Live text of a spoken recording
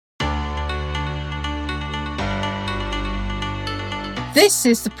This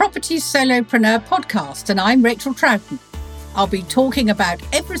is the Property Solopreneur podcast, and I'm Rachel Troughton. I'll be talking about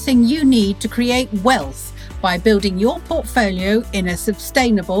everything you need to create wealth by building your portfolio in a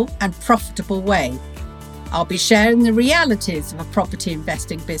sustainable and profitable way. I'll be sharing the realities of a property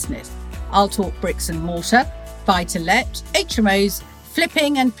investing business. I'll talk bricks and mortar, buy-to-let, HMOs,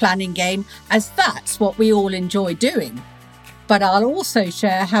 flipping and planning game, as that's what we all enjoy doing. But I'll also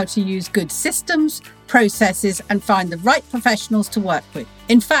share how to use good systems, processes, and find the right professionals to work with.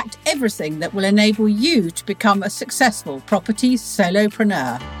 In fact, everything that will enable you to become a successful property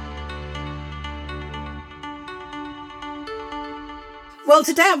solopreneur. Well,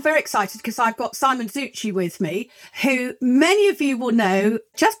 today I'm very excited because I've got Simon Zucchi with me, who many of you will know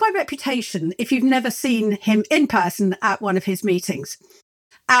just by reputation if you've never seen him in person at one of his meetings.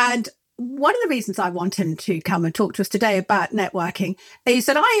 And one of the reasons I want him to come and talk to us today about networking is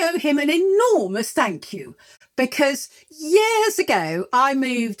that I owe him an enormous thank you, because years ago I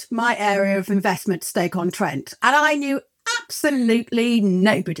moved my area of investment to Stoke-on-Trent and I knew absolutely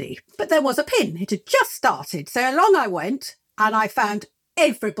nobody, but there was a pin. It had just started. So along I went and I found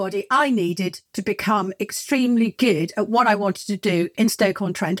everybody I needed to become extremely good at what I wanted to do in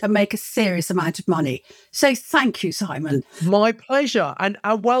Stoke-on-Trent and make a serious amount of money. So thank you, Simon. My pleasure. And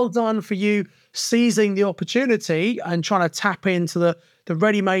well done for you seizing the opportunity and trying to tap into the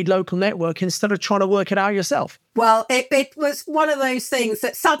ready-made local network instead of trying to work it out yourself. Well, it was one of those things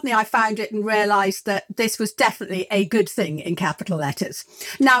that suddenly I found it and realised that this was definitely a good thing in capital letters.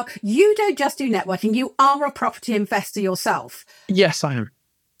 Now, you don't just do networking, you are a property investor yourself. Yes, I am.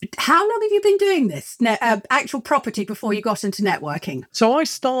 How long have you been doing this, actual property, before you got into networking? So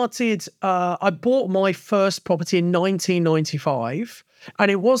I bought my first property in 1995.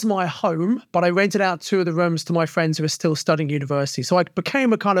 And it was my home, but I rented out 2 of the rooms to my friends who were still studying university. So I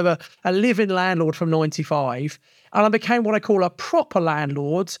became a kind of a living landlord from 95. And I became what I call a proper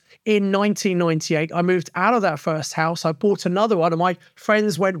landlord in 1998. I moved out of that first house. I bought another one, and my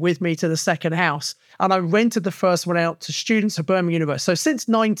friends went with me to the second house. And I rented the first one out to students at Birmingham University. So since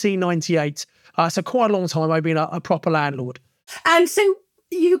 1998, so quite a long time, I've been a proper landlord. And so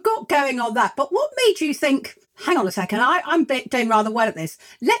you got going on that. But what made you think, hang on a second, I'm doing rather well at this.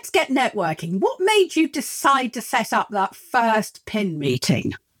 Let's get networking. What made you decide to set up that first PIN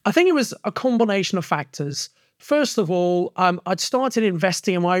meeting? I think it was a combination of factors. First of all, I'd started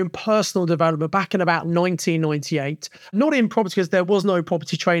investing in my own personal development back in about 1998. Not in property, because there was no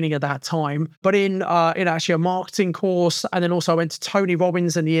property training at that time, but in actually a marketing course. And then also I went to Tony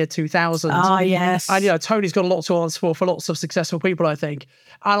Robbins in the year 2000. Ah, yes. And, Tony's got a lot to answer for lots of successful people, I think.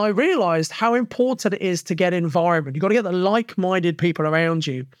 And I realized how important it is to get environment. You've got to get the like-minded people around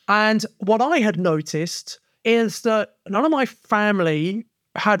you. And what I had noticed is that none of my family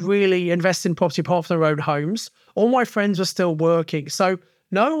had really invested in property apart from their own homes. All my friends were still working. So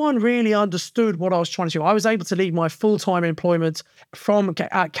no one really understood what I was trying to do. I was able to leave my full-time employment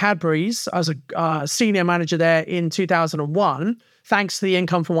at Cadbury's as a senior manager there in 2001, thanks to the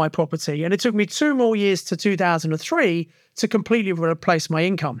income from my property. And it took me 2 more years to 2003 to completely replace my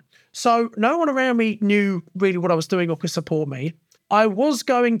income. So no one around me knew really what I was doing or could support me. I was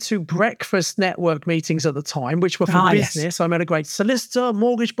going to breakfast network meetings at the time, which were for business. Yes. I met a great solicitor,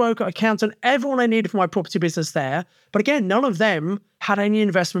 mortgage broker, accountant, everyone I needed for my property business there. But again, none of them had any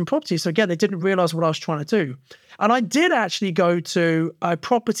investment property. So again, they didn't realize what I was trying to do. And I did actually go to a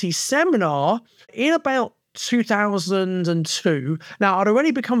property seminar in about 2002. Now, I'd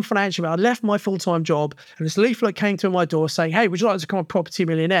already become financial. I'd left my full-time job, and this leaflet came to my door saying, hey, would you like to become a property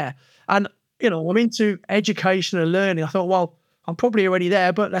millionaire? And, I'm into education and learning. I thought, well, I'm probably already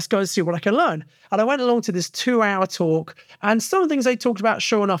there, but let's go and see what I can learn. And I went along to this 2-hour talk, and some of the things they talked about,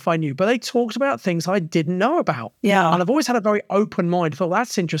 sure enough, I knew, but they talked about things I didn't know about. Yeah. And I've always had a very open mind. I thought,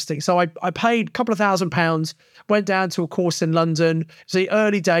 that's interesting. So I paid a couple of £1,000, went down to a course in London. It was the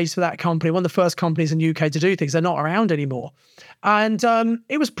early days for that company, one of the first companies in the UK to do things. They're not around anymore. And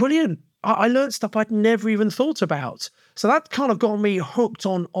it was brilliant. I learned stuff I'd never even thought about. So that kind of got me hooked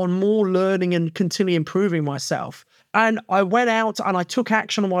on more learning and continually improving myself. And I went out and I took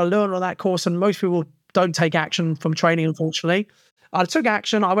action on what I learned on that course. And most people don't take action from training, unfortunately. I took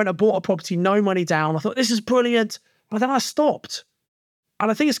action. I went and bought a property, no money down. I thought, this is brilliant. But then I stopped. And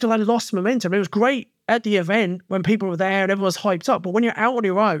I think it's because I lost momentum. It was great at the event when people were there and everyone was hyped up. But when you're out on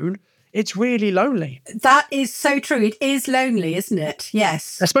your own, it's really lonely. That is so true. It is lonely, isn't it?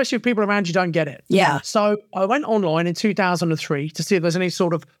 Yes. Especially if people around you don't get it. Yeah. So I went online in 2003 to see if there's any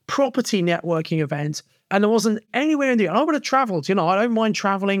sort of property networking event. And there wasn't anywhere in the... I would have travelled, I don't mind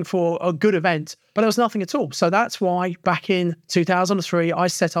travelling for a good event, but there was nothing at all. So that's why back in 2003, I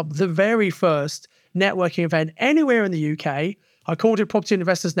set up the very first networking event anywhere in the UK I called it Property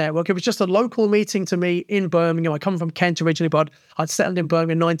Investors Network. It was just a local meeting to me in Birmingham. I come from Kent originally, but I'd settled in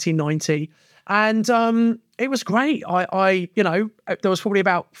Birmingham in 1990. And it was great. There was probably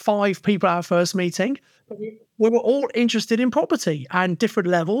about 5 people at our first meeting. We were all interested in property and different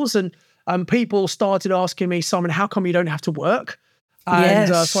levels. And people started asking me, Simon, how come you don't have to work? And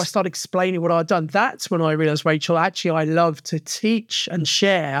so I started explaining what I'd done. That's when I realized, Rachel, actually, I love to teach and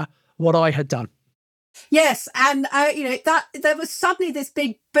share what I had done. Yes, and that there was suddenly this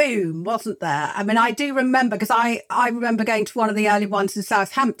big boom, wasn't there? I mean, I do remember, because I remember going to one of the early ones in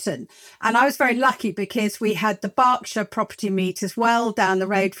Southampton, and I was very lucky because we had the Berkshire Property Meet as well down the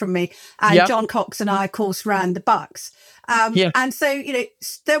road from me, and John Cox and I, of course, ran the Bucks. And so,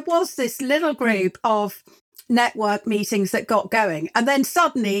 there was this little group of network meetings that got going, and then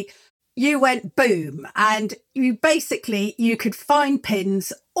suddenly you went boom, and you could find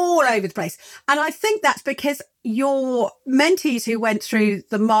pins all over the place. And I think that's because your mentees who went through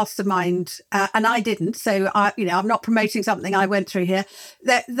the mastermind, and I didn't, so I'm not promoting something I went through here,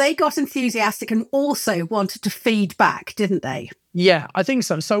 that they got enthusiastic and also wanted to feed back, didn't they? Yeah, I think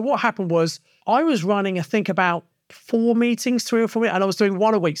so. So what happened was I was running, I think, about 3 or 4 meetings, and I was doing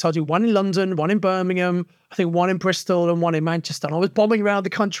one a week. So I do one in London, one in Birmingham, I think one in Bristol and one in Manchester. And I was bombing around the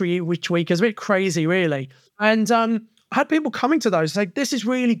country each week. It was a bit crazy, really. And I had people coming to those like, this is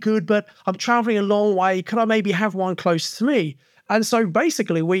really good, but I'm traveling a long way. Could I maybe have one close to me? And so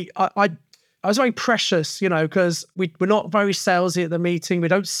basically I was very precious, because we're not very salesy at the meeting. We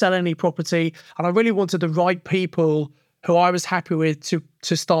don't sell any property. And I really wanted the right people who I was happy with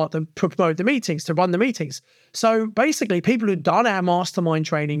to start them, promote the meetings, to run the meetings. So basically, people who'd done our mastermind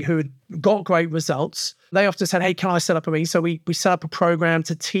training, who had got great results, they often said, hey, can I set up a meeting? So we set up a program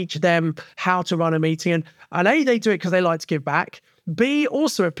to teach them how to run a meeting. And A, they do it because they like to give back. B,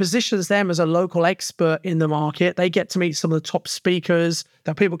 also it positions them as a local expert in the market. They get to meet some of the top speakers.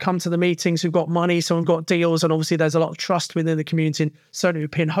 That people come to the meetings who've got money, some have got deals, and obviously there's a lot of trust within the community, and certainly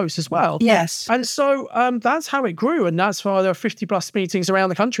with PIN hosts as well. Yes. And so that's how it grew, and that's why there are 50 plus meetings around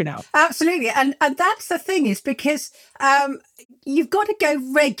the country now. Absolutely. And that's the thing, is because you've got to go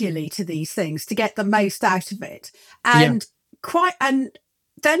regularly to these things to get the most out of it. And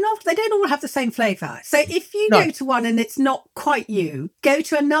they don't all have the same flavour. So if you go to one and it's not quite you, go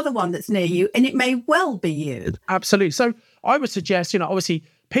to another one that's near you and it may well be you. Absolutely. So I would suggest, obviously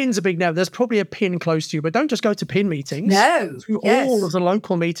PIN's a big now. There's probably a PIN close to you, but don't just go to PIN meetings. No. All of the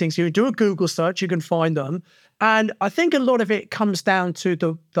local meetings. You do a Google search, you can find them. And I think a lot of it comes down to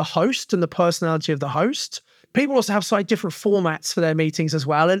the host and the personality of the host. People also have slightly different formats for their meetings as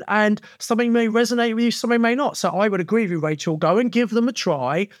well. And something may resonate with you, something may not. So I would agree with you, Rachel. Go and give them a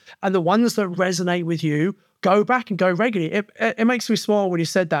try. And the ones that resonate with you, go back and go regularly. It makes me smile when you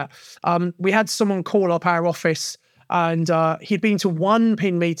said that. We had someone call up our office, and he'd been to one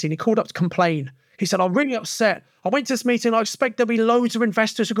PIN meeting. He called up to complain. He said, I'm really upset. I went to this meeting. I expect there'll be loads of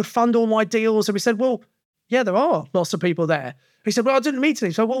investors who could fund all my deals. And we said, well, yeah, there are lots of people there. He said, well, I didn't meet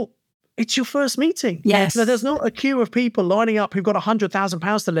any. So, well, it's your first meeting. Yes. There's not a queue of people lining up who've got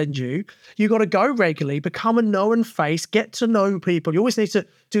 £100,000 to lend you. You've got to go regularly, become a known face, get to know people. You always need to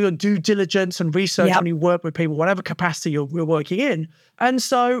do a due diligence and research when you work with people, whatever capacity you're working in. And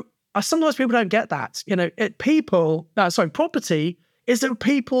so sometimes people don't get that. Property is a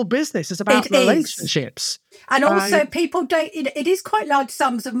people business. It's about relationships. And also people don't, it is quite large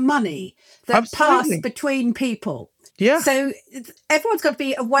sums of money that pass between people. Yeah. So everyone's got to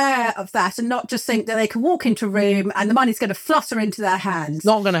be aware of that and not just think that they can walk into a room and the money's going to flutter into their hands.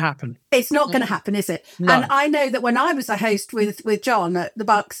 Not going to happen. It's not going to happen, is it? No. And I know that when I was a host with John at the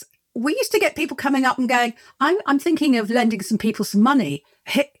Bucks, we used to get people coming up and going, I'm thinking of lending some people some money.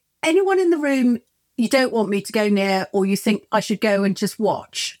 Anyone in the room you don't want me to go near, or you think I should go and just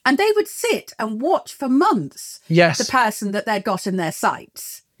watch? And they would sit and watch for months the person that they'd got in their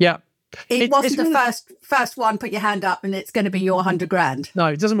sights. Yeah. It wasn't the first one, put your hand up and it's going to be your 100 grand. No,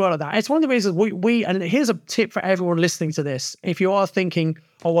 it doesn't work like that. It's one of the reasons we and here's a tip for everyone listening to this. If you are thinking,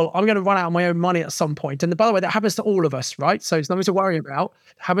 oh, well, I'm going to run out of my own money at some point. And by the way, that happens to all of us, right? So it's nothing to worry about.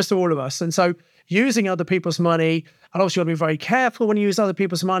 It happens to all of us. And so using other people's money, and also you got to be very careful when you use other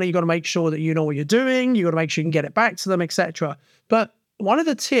people's money. You got to make sure that you know what you're doing. You got to make sure you can get it back to them, etc. But one of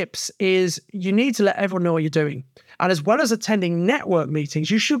the tips is you need to let everyone know what you're doing. And as well as attending network meetings,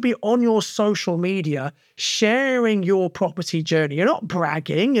 you should be on your social media sharing your property journey. You're not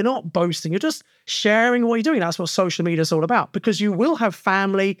bragging, you're not boasting, you're just sharing what you're doing. That's what social media is all about, because you will have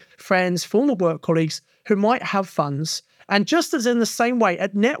family, friends, former work colleagues who might have funds, And just as in the same way,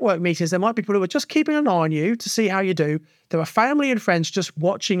 at network meetings, there might be people who are just keeping an eye on you to see how you do. There are family and friends just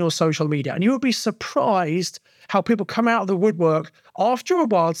watching your social media. And you would be surprised how people come out of the woodwork after a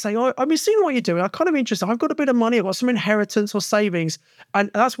while saying, oh, I've been seeing what you're doing. I'm kind of interested. I've got a bit of money. I've got some inheritance or savings. And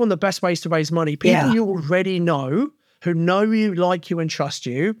that's one of the best ways to raise money. People you already know, who know you, like you, and trust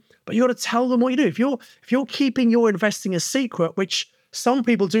you, but you got to tell them what you do. If you're keeping your investing a secret, which some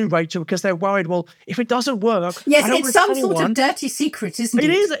people do, Rachel, because they're worried, well, if it doesn't work... Yes, it's some sort of dirty secret, isn't it?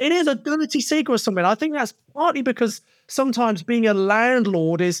 It is a dirty secret or something. I think that's partly because sometimes being a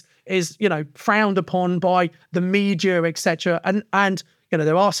landlord is frowned upon by the media, etc. And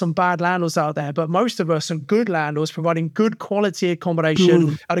there are some bad landlords out there, but most of us are good landlords providing good quality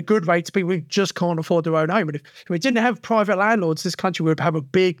accommodation at a good rate to people who just can't afford their own home. And if we didn't have private landlords, this country would have a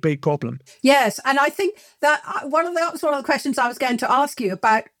big, big problem. Yes, and I think that that was one of the questions I was going to ask you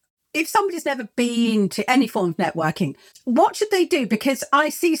about. If somebody's never been to any form of networking, what should they do? Because I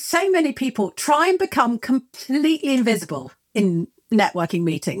see so many people try and become completely invisible in networking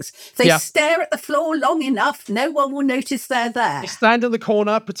meetings. They stare at the floor long enough, no one will notice they're there. They stand in the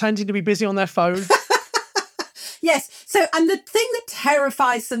corner pretending to be busy on their phone. Yes. So, and the thing that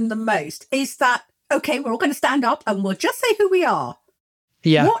terrifies them the most is that, okay, we're all going to stand up and we'll just say who we are.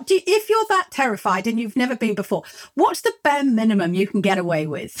 Yeah. If you're that terrified and you've never been before, what's the bare minimum you can get away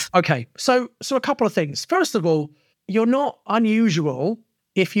with? Okay. So a couple of things. First of all, you're not unusual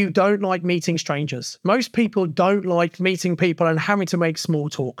if you don't like meeting strangers. Most people don't like meeting people and having to make small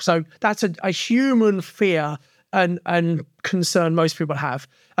talk. So that's a human fear and concern most people have.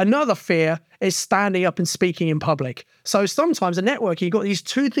 Another fear is standing up and speaking in public. So sometimes in networking, you've got these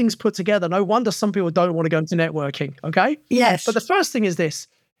two things put together. No wonder some people don't want to go into networking, okay? Yes. But the first thing is this.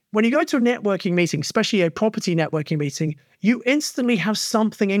 When you go to a networking meeting, especially a property networking meeting, you instantly have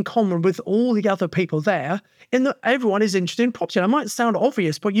something in common with all the other people there in that everyone is interested in property. And it might sound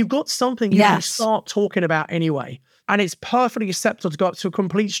obvious, but you've got something you can start talking about anyway. And it's perfectly acceptable to go up to a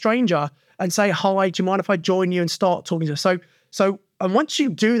complete stranger and say, hi, do you mind if I join you and start talking to you? And once you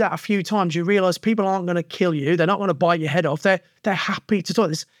do that a few times, you realize people aren't going to kill you. They're not going to bite your head off. They're happy to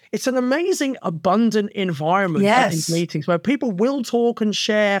talk. It's an amazing, abundant environment at these meetings where people will talk and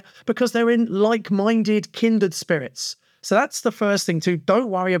share because they're in like-minded, kindred spirits. So that's the first thing too. Don't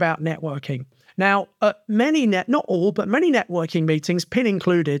worry about networking. Now, not all, but many networking meetings, PIN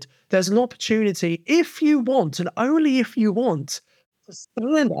included, there's an opportunity, if you want, and only if you want, to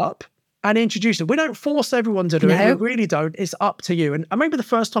stand up and introduce it. We don't force everyone to do it. We really don't. It's up to you. And maybe the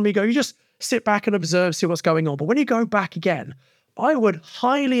first time you go, you just sit back and observe, see what's going on. But when you go back again, I would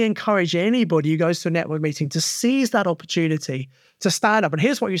highly encourage anybody who goes to a network meeting to seize that opportunity to stand up. And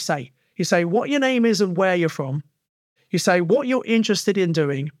here's what you say. You say what your name is and where you're from. You say what you're interested in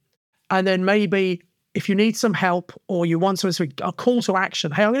doing. And then maybe if you need some help or you want a call to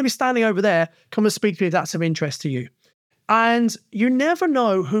action, hey, I'm going to be standing over there. Come and speak to me if that's of interest to you. And you never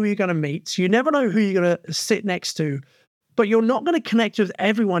know who you're going to meet. You never know who you're going to sit next to. But you're not going to connect with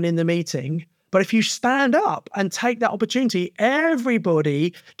everyone in the meeting. But if you stand up and take that opportunity,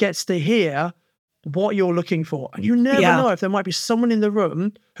 everybody gets to hear what you're looking for. And you never know if there might be someone in the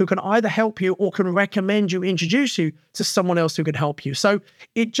room who can either help you or can recommend you, introduce you to someone else who can help you. So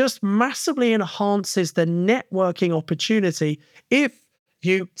it just massively enhances the networking opportunity if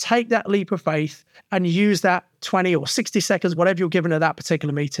you take that leap of faith and use that 20 or 60 seconds, whatever you're given at that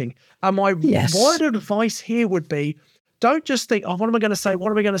particular meeting. And my wide advice here would be, don't just think, oh, what am I going to say?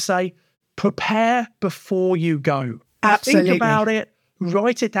 What am I going to say? Prepare before you go. Absolutely. Think about it,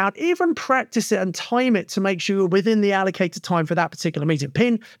 write it down, even practice it and time it to make sure you're within the allocated time for that particular meeting.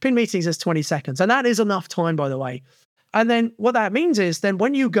 PIN meetings is 20 seconds. And that is enough time, by the way. And then what that means is then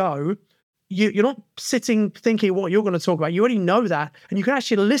when you go, you're not sitting thinking what you're going to talk about. You already know that. And you can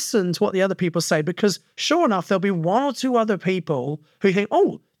actually listen to what the other people say because sure enough, there'll be one or two other people who think,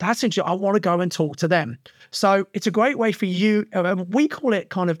 oh, that's interesting. I want to go and talk to them. So it's a great way for you. We call it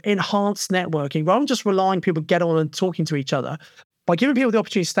kind of enhanced networking. Rather than just relying people to get on and talking to each other, by giving people the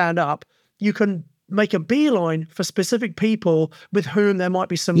opportunity to stand up, you can make a beeline for specific people with whom there might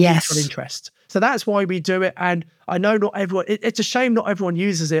be some mutual interest. So that's why we do it. And I know not everyone, it's a shame not everyone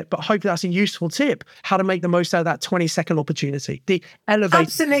uses it, but hopefully that's a useful tip, how to make the most out of that 20-second opportunity. The elevator.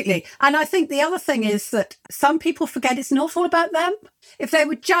 Absolutely. And I think the other thing is that some people forget it's not all about them. If they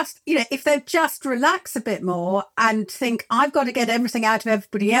would just, if they just relax a bit more and think, I've got to get everything out of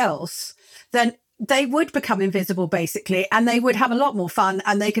everybody else, then they would become invisible, basically, and they would have a lot more fun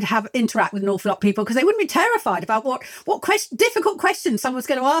and they could interact with an awful lot of people because they wouldn't be terrified about what difficult questions someone's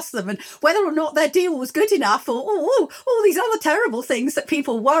going to ask them and whether or not their deal was good enough or all these other terrible things that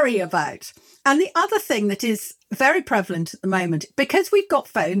people worry about. And the other thing that is very prevalent at the moment because we've got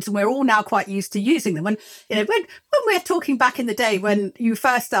phones and we're all now quite used to using them. When we're talking back in the day when you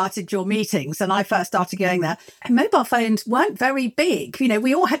first started your meetings and I first started going there, mobile phones weren't very big.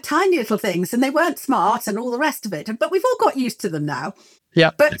 We all had tiny little things and they weren't smart and all the rest of it. But we've all got used to them now.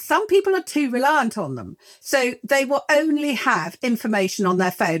 Yeah. But some people are too reliant on them. So they will only have information on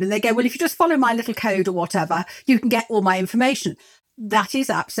their phone and they go, well, if you just follow my little code or whatever, you can get all my information. That is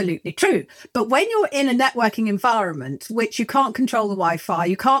absolutely true. But when you're in a networking environment, which you can't control the Wi-Fi,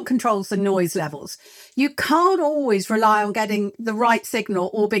 you can't control the noise levels, you can't always rely on getting the right signal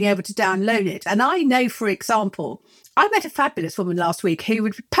or being able to download it. And I know, for example, I met a fabulous woman last week who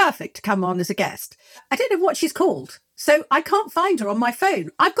would be perfect to come on as a guest. I don't know what she's called. So I can't find her on my phone.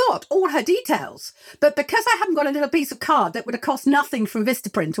 I've got all her details, but because I haven't got a little piece of card that would have cost nothing from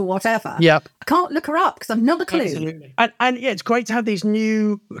Vistaprint or whatever, yep, I can't look her up because I've not a clue. Absolutely. And yeah, it's great to have these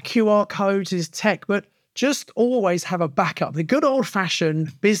new QR codes, this tech, but just always have a backup. The good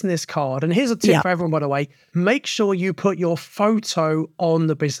old-fashioned business card. And here's a tip for everyone, by the way. Make sure you put your photo on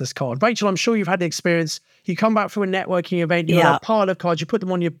the business card. Rachel, I'm sure you've had the experience. You come back from a networking event, you have a pile of cards, you put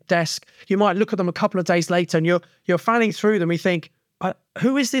them on your desk. You might look at them a couple of days later and you're fanning through them. You think,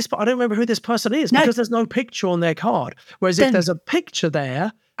 who is this? I don't remember who this person is because there's no picture on their card. Whereas if there's a picture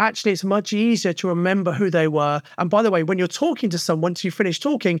there, actually, it's much easier to remember who they were. And by the way, when you're talking to someone, once you finish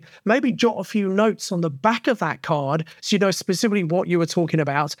talking, maybe jot a few notes on the back of that card so you know specifically what you were talking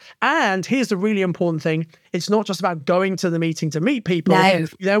about. And here's the really important thing. It's not just about going to the meeting to meet people. No. You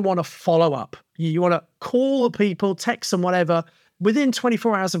then want to follow up. You want to call the people, text them, whatever, within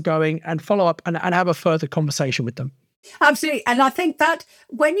 24 hours of going and follow up and have a further conversation with them. Absolutely. And I think that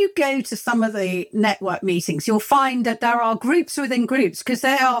when you go to some of the network meetings, you'll find that there are groups within groups because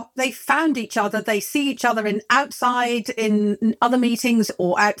they found each other. They see each other in other meetings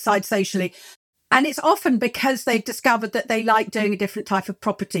or outside socially. And it's often because they've discovered that they like doing a different type of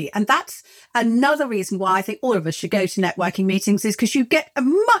property. And that's another reason why I think all of us should go to networking meetings is because you get a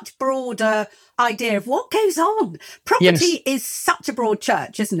much broader idea of what goes on. Property is such a broad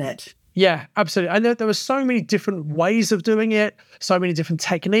church, isn't it? Yeah, absolutely. And there were so many different ways of doing it, so many different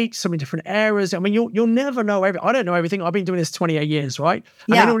techniques, so many different areas. I mean, you'll never know everything. I don't know everything. I've been doing this 28 years, right?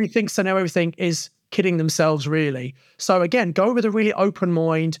 And anyone who thinks they know everything is kidding themselves, really. So again, go with a really open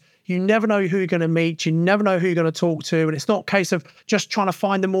mind. You never know who you're going to meet. You never know who you're going to talk to. And it's not a case of just trying to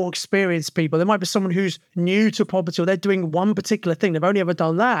find the more experienced people. There might be someone who's new to property or they're doing one particular thing. They've only ever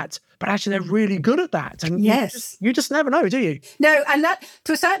done that, but actually they're really good at that. And you just never know, do you? No, and that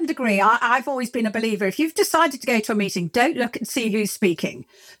to a certain degree, I've always been a believer. If you've decided to go to a meeting, don't look and see who's speaking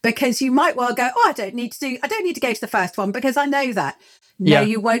because you might well go, I don't need to go to the first one because I know that. No,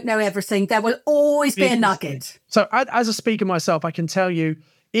 you won't know everything. There will always be a nugget. So as a speaker myself, I can tell you,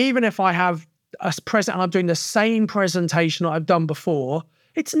 even if I have a present and I'm doing the same presentation that I've done before,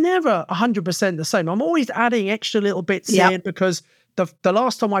 it's never 100% the same. I'm always adding extra little bits in because the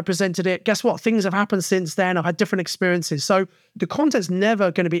last time I presented it, guess what? Things have happened since then. I've had different experiences. So the content's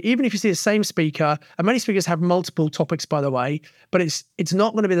never going to be, even if you see the same speaker, and many speakers have multiple topics, by the way, but it's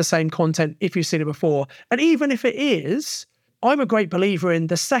not going to be the same content if you've seen it before. And even if it is, I'm a great believer in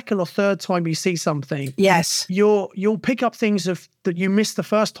the second or third time you see something. Yes. You'll pick up things that you missed the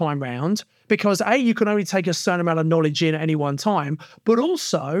first time round because you can only take a certain amount of knowledge in at any one time, but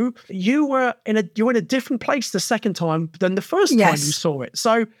also you were in a different place the second time than the first time you saw it.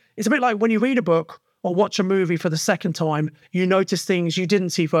 So it's a bit like when you read a book or watch a movie for the second time, you notice things you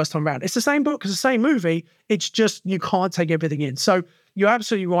didn't see first time around. It's the same book, it's the same movie. It's just you can't take everything in. So you're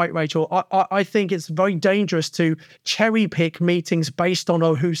absolutely right, Rachel. I think it's very dangerous to cherry pick meetings based on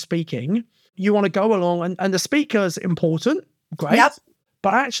who's speaking. You want to go along and the speaker's important, great. Yep.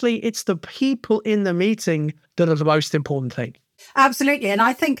 But actually it's the people in the meeting that are the most important thing. Absolutely. And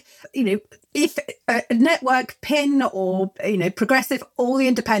I think, if a network, PIN or, Progressive, all the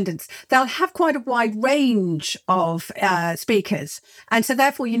independents, they'll have quite a wide range of speakers. And so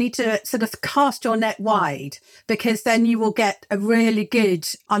therefore you need to sort of cast your net wide because then you will get a really good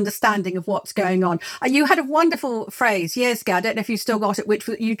understanding of what's going on. You had a wonderful phrase years ago, I don't know if you still got it, which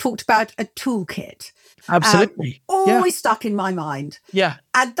you talked about a toolkit. Absolutely. Always stuck in my mind. Yeah.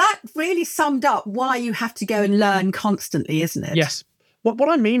 And that really summed up why you have to go and learn constantly, isn't it? Yes. What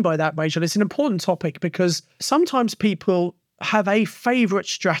I mean by that, Rachel, it's an important topic because sometimes people have a favorite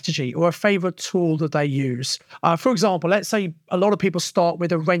strategy or a favorite tool that they use. For example, let's say a lot of people start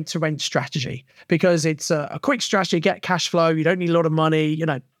with a rent-to-rent strategy because it's a quick strategy, get cash flow, you don't need a lot of money,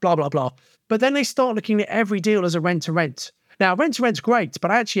 blah, blah, blah. But then they start looking at every deal as a rent-to-rent. Now, rent-to-rent's great,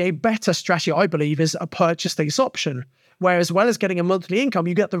 but actually a better strategy, I believe, is a purchase lease option, where as well as getting a monthly income,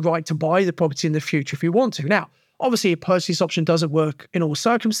 you get the right to buy the property in the future if you want to. Now, Obviously, a purchase option doesn't work in all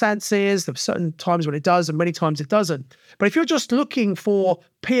circumstances. There are certain times when it does and many times it doesn't. But if you're just looking for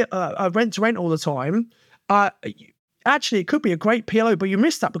rent to rent all the time, actually, it could be a great PLO, but you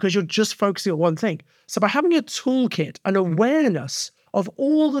miss that because you're just focusing on one thing. So by having a toolkit, an awareness of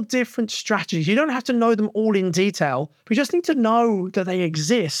all the different strategies, you don't have to know them all in detail, but you just need to know that they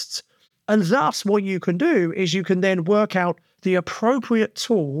exist. And thus, what you can do is you can then work out the appropriate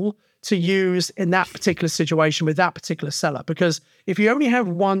tool to use in that particular situation with that particular seller. Because if you only have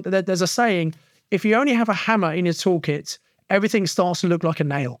one, there's a saying, if you only have a hammer in your toolkit, everything starts to look like a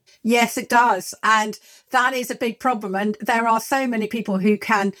nail. Yes, it does. And that is a big problem. And there are so many people who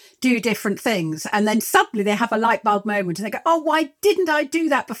can do different things. And then suddenly they have a light bulb moment and they go, oh, why didn't I do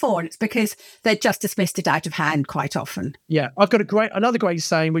that before? And it's because they just dismissed it out of hand quite often. Yeah, I've got another great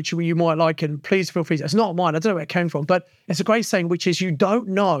saying, which you might like, and please feel free. It's not mine. I don't know where it came from, but it's a great saying, which is you don't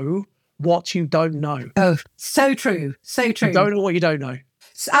know what you don't know. Oh, so true. So true. You don't know what you don't know.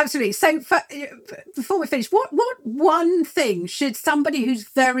 Absolutely. So before we finish, what one thing should somebody who's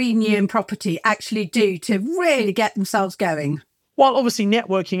very new in property actually do to really get themselves going? Well, obviously,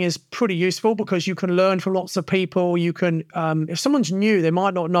 networking is pretty useful because you can learn from lots of people. You can, if someone's new, they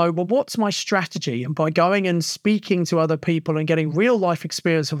might not know, well, what's my strategy? And by going and speaking to other people and getting real life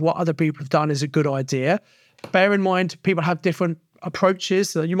experience of what other people have done is a good idea. Bear in mind, people have different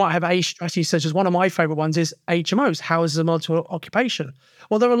approaches. So you might have a strategy, such as one of my favorite ones is HMOs, houses of multiple occupation.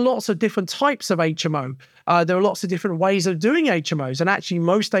 Well, there are lots of different types of HMO. There are lots of different ways of doing HMOs. And actually,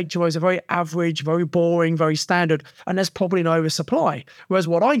 most HMOs are very average, very boring, very standard, and there's probably an oversupply. Whereas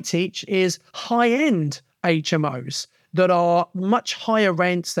what I teach is high-end HMOs that are much higher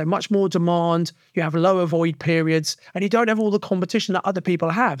rents, they're much more demand, you have lower void periods, and you don't have all the competition that other people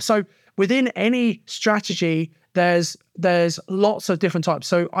have. So within any strategy, there's lots of different types.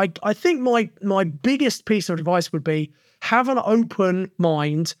 So I think my biggest piece of advice would be have an open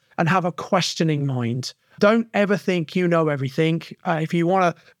mind and have a questioning mind. Don't ever think you know everything. If you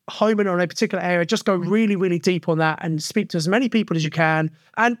want to home in on a particular area, just go really, really deep on that and speak to as many people as you can.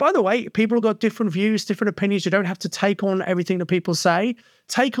 And by the way, people have got different views, different opinions. You don't have to take on everything that people say.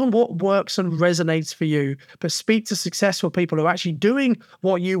 Take on what works and resonates for you, but speak to successful people who are actually doing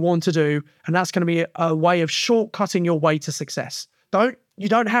what you want to do. And that's going to be a way of shortcutting your way to success. You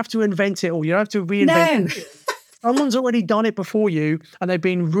don't have to invent it all. You don't have to reinvent it. Someone's already done it before you and they've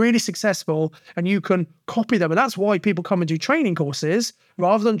been really successful and you can copy them. And that's why people come and do training courses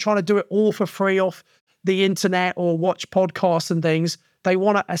rather than trying to do it all for free off the internet or watch podcasts and things. They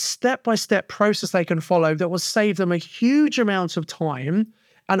want a step-by-step process they can follow that will save them a huge amount of time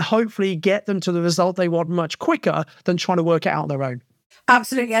and hopefully get them to the result they want much quicker than trying to work it out on their own.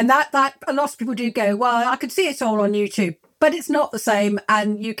 Absolutely. And that a lot of people do go, well, I could see it all on YouTube. But it's not the same,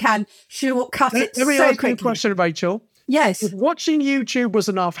 and you can shortcut it so quickly. Let me ask you a question, Rachel. Yes. If watching YouTube was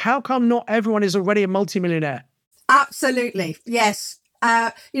enough, how come not everyone is already a multimillionaire? Absolutely, yes.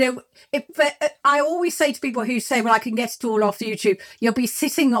 I always say to people who say, well, I can get it all off YouTube, you'll be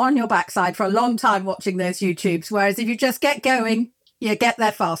sitting on your backside for a long time watching those YouTubes, whereas if you just get going, you get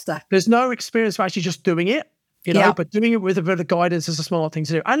there faster. There's no experience for actually just doing it, but doing it with a bit of guidance is a smart thing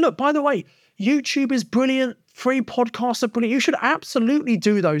to do. And look, by the way, YouTube is brilliant. Free podcasts are brilliant. You should absolutely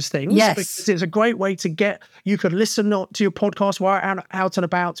do those things. Yes. Because it's a great way to you could listen to your podcast while out and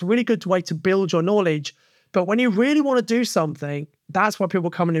about. It's a really good way to build your knowledge. But when you really want to do something, that's why people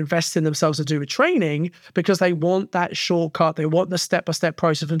come and invest in themselves to do a training, because they want that shortcut. They want the step-by-step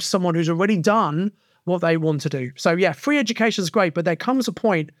process from someone who's already done what they want to do. So yeah, free education is great, but there comes a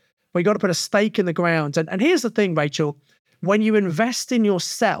point where you got to put a stake in the ground. And here's the thing, Rachel, when you invest in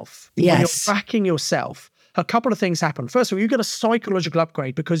yourself, when you're backing yourself, a couple of things happen. First of all, you get a psychological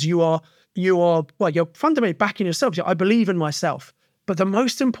upgrade because you're fundamentally backing yourself. I believe in myself. But the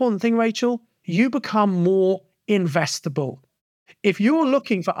most important thing, Rachel, you become more investable. If you're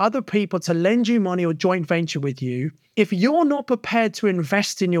looking for other people to lend you money or joint venture with you, if you're not prepared to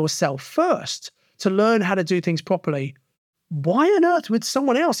invest in yourself first to learn how to do things properly, why on earth would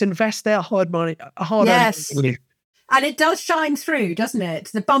someone else invest their hard money in you? And it does shine through, doesn't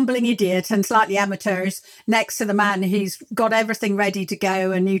it? The bumbling idiot and slightly amateurs next to the man who's got everything ready to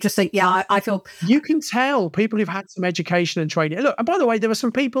go. And you just think, I feel... You can tell people who've had some education and training. Look, and by the way, there were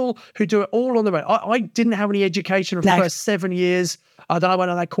some people who do it all on their own. I didn't have any education for the first 7 years. Then I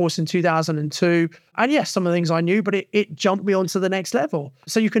went on that course in 2002. And yes, some of the things I knew, but it jumped me onto the next level.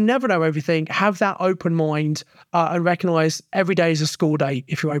 So you can never know everything. Have that open mind and recognize every day is a school day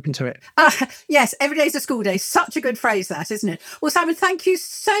if you're open to it. Yes, every day is a school day. Such a good phrase, that, isn't it? Well, Simon, thank you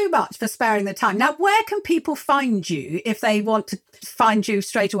so much for sparing the time. Now, where can people find you if they want to find you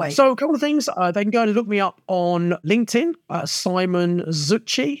straight away? So a couple of things. They can go and look me up on LinkedIn, Simon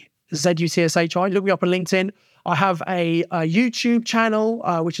Zucchi, Z-U-T-S-H-I. Look me up on LinkedIn. I have a YouTube channel,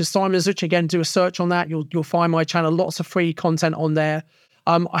 which is Simon Zucchi. Again, do a search on that. You'll find my channel. Lots of free content on there.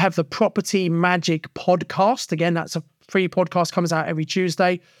 I have the Property Magic podcast. Again, that's a free podcast, comes out every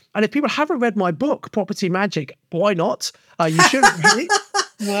Tuesday. And if people haven't read my book, Property Magic, why not? You should read it.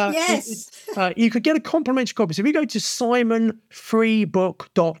 Yes. You could get a complimentary copy. So if you go to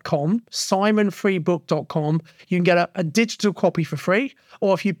simonfreebook.com, you can get a digital copy for free.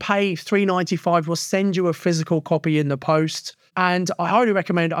 Or if you pay $3.95, we'll send you a physical copy in the post. And I highly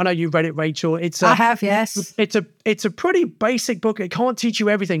recommend, I know you've read it, Rachel. I have, yes. It's a pretty basic book. It can't teach you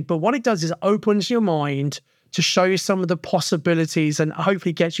everything, but what it does is it opens your mind to show you some of the possibilities and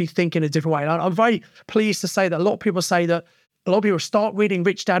hopefully gets you thinking a different way. And I'm very pleased to say that a lot of people say that a lot of people start reading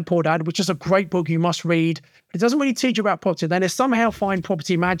Rich Dad, Poor Dad, which is a great book you must read, but it doesn't really teach you about property. Then they somehow find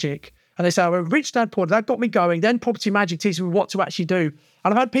Property Magic and they say, well, Rich Dad, Poor Dad, that got me going. Then Property Magic teaches me what to actually do.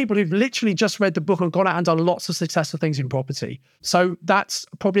 And I've had people who've literally just read the book and gone out and done lots of successful things in property. So that's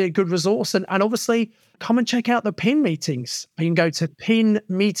probably a good resource. And obviously, come and check out the PIN meetings. You can go to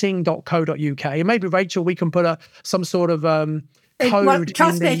pinmeeting.co.uk. And maybe, Rachel, we can put some sort of code. Well,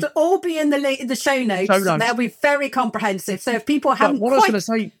 trust me, it'll all be in the show notes. They'll be very comprehensive. So if people haven't what I was going to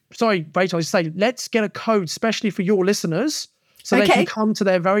say, sorry, Rachel, I was going to say, let's get a code, especially for your listeners, so they can come to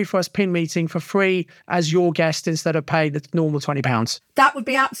their very first PIN meeting for free as your guest instead of paying the normal £20. That would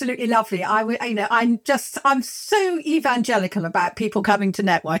be absolutely lovely. I'm so evangelical about people coming to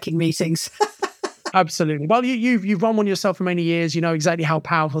networking meetings. Absolutely. Well, you've run one yourself for many years. You know exactly how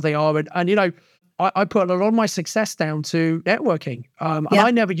powerful they are. And you know, I put a lot of my success down to networking. And I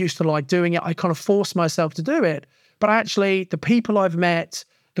never used to like doing it. I kind of forced myself to do it. But actually, the people I've met,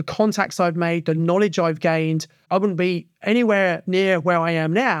 the contacts I've made, the knowledge I've gained, I wouldn't be anywhere near where I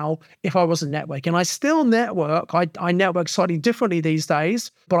am now if I wasn't networking. I still network. I network slightly differently these days,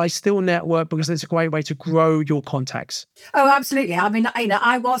 but I still network because it's a great way to grow your contacts. Oh, absolutely. I mean,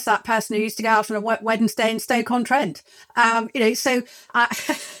 I was that person who used to go out on a Wednesday in Stoke-on-Trent.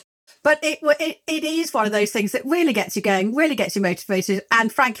 But it is one of those things that really gets you going, really gets you motivated.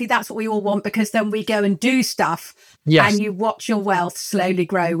 And frankly, that's what we all want, because then we go and do stuff and you watch your wealth slowly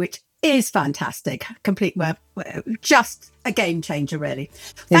grow, which is fantastic. Just a game changer, really.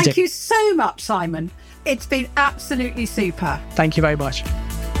 Thank you so much, Simon. It's been absolutely super. Thank you very much.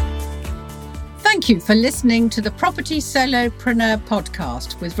 Thank you for listening to the Property Solopreneur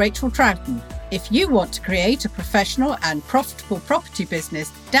podcast with Rachel Troughton. If you want to create a professional and profitable property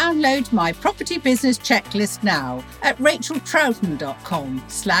business, download my property business checklist now at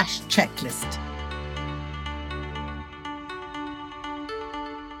racheltroughton.com/checklist.